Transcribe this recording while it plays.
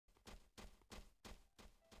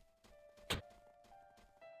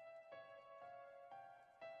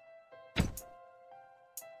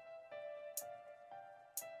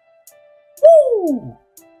Woo!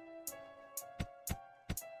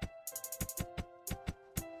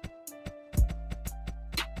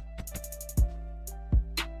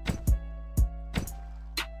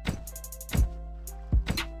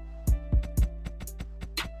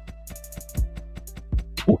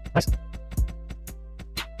 Ooh, nice.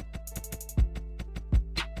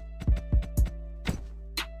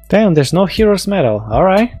 Damn, there's no hero's medal.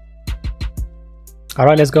 Alright.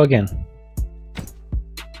 Alright, let's go again.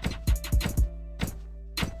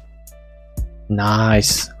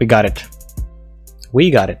 Nice. We got it. We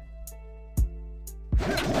got it.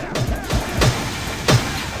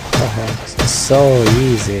 Oh, it's so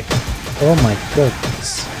easy. Oh my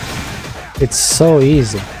goodness. It's so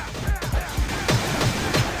easy.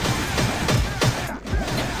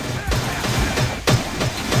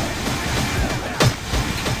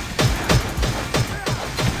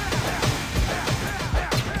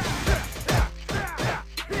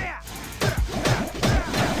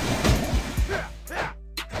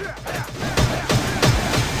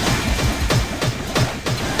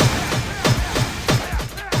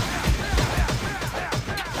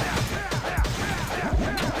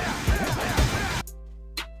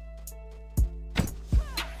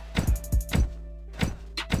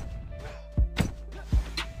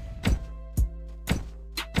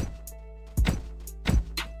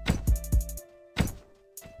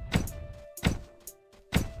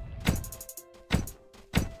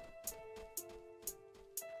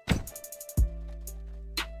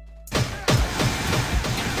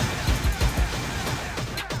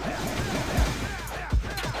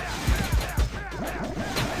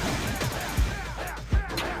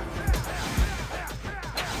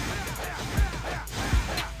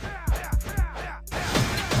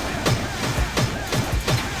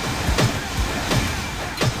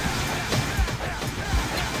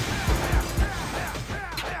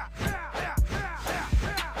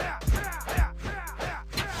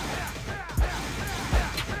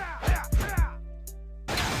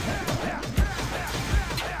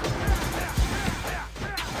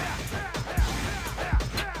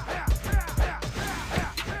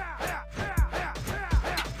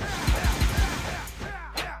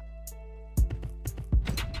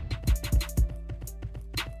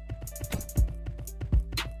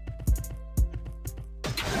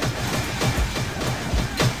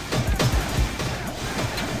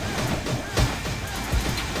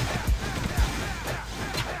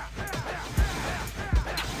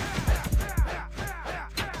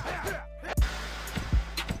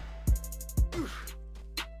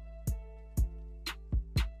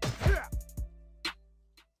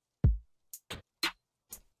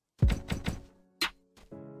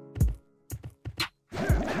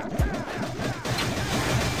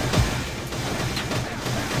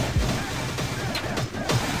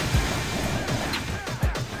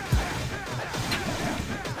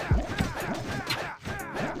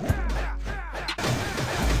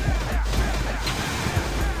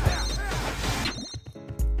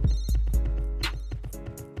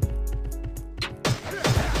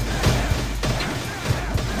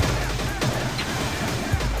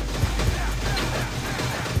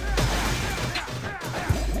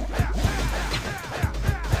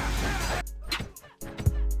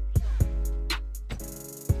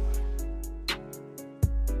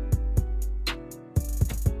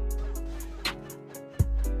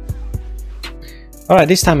 Alright,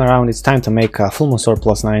 this time around it's time to make a Full Moon Sword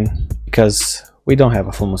 +9, because we don't have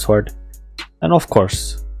a Full Moon Sword. And of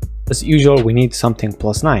course, as usual, we need something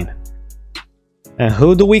 +9. And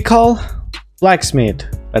who do we call? Blacksmith.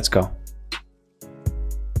 Let's go.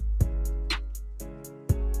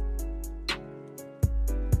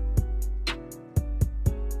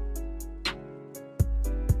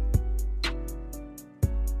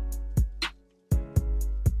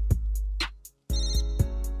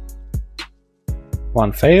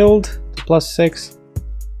 One failed, +6.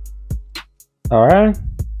 Alright.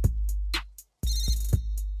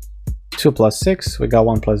 2 +6. We got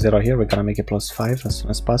 1 +0 here. We're gonna make it +5 as soon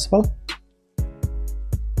as possible.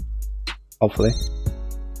 Hopefully.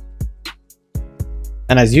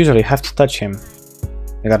 And as usual, you have to touch him.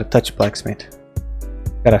 You gotta touch Blacksmith.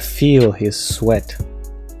 You gotta feel his sweat.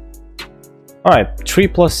 Alright, 3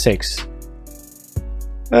 +6.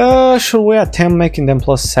 Should we attempt making them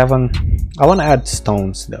 +7? I want to add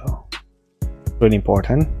stones though. Really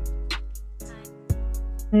important.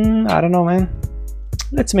 I don't know, man.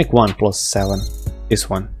 Let's make 1 +7. This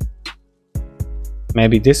one.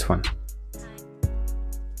 Maybe this one.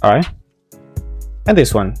 Alright. And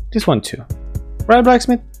this one. This one too. Right,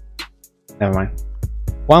 Blacksmith? Never mind.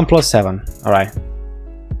 1 +7. Alright.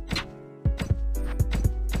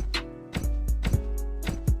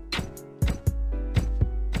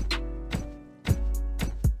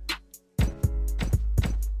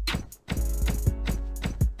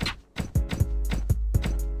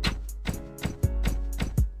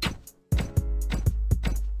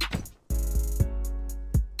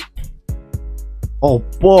 Oh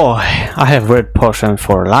boy, I have red potion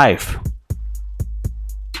for life.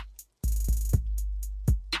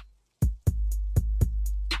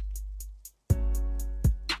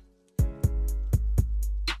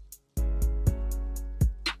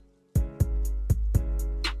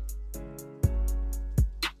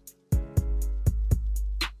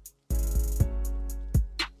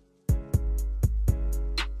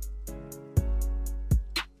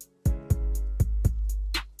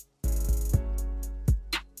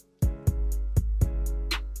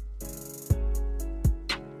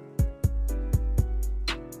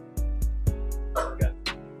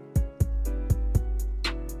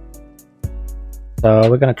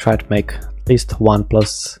 So we're gonna try to make at least 1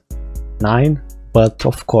 plus 9, but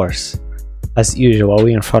of course, as usual,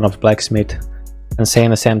 we're in front of blacksmith and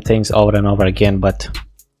saying the same things over and over again, but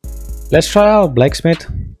let's try out, blacksmith.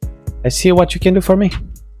 Let's see what you can do for me.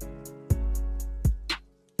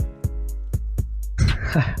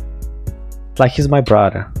 Like he's my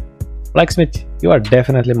brother. Blacksmith, you are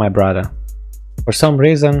definitely my brother. For some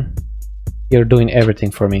reason, you're doing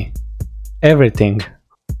everything for me. Everything.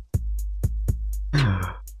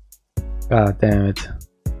 God damn it.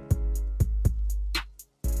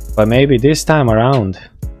 But maybe this time around.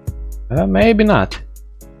 Maybe not.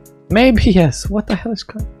 Maybe yes. What the hell is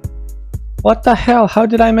going on? What the hell? How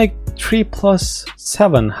did I make 3 plus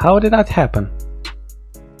 7? How did that happen?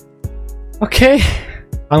 Okay.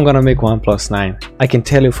 I'm gonna make 1 plus 9. I can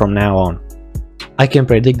tell you from now on. I can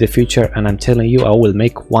predict the future and I'm telling you I will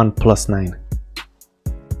make 1 plus 9.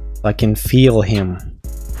 I can feel him.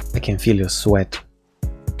 I can feel your sweat.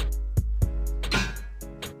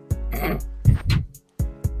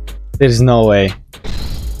 There's no way.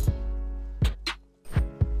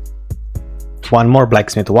 One more,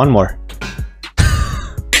 blacksmith, one more.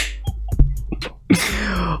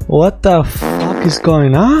 What the fuck is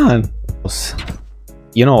going on?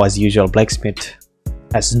 You know, as usual, blacksmith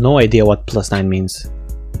has no idea what plus 9 means.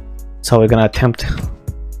 So we're gonna attempt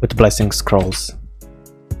with blessing scrolls.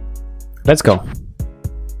 Let's go.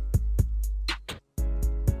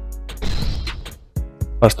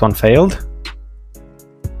 First one failed.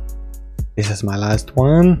 This is my last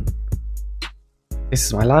one. This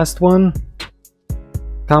is my last one.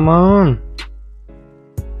 Come on.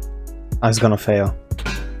 I was gonna fail.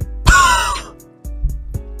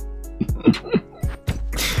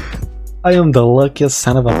 I am the luckiest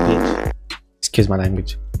son of a bitch. Excuse my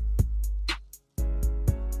language.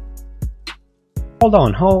 Hold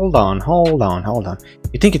on, hold on, hold on, hold on.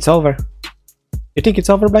 You think it's over? You think it's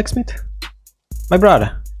over, blacksmith? My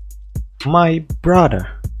brother. My brother.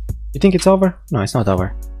 You think it's over? No, it's not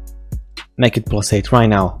over. Make it plus 8 right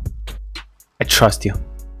now. I trust you.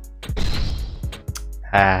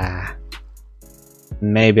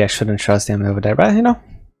 Maybe I shouldn't trust him over there, but you know,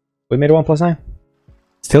 we made 1 plus 9.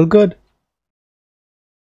 Still good.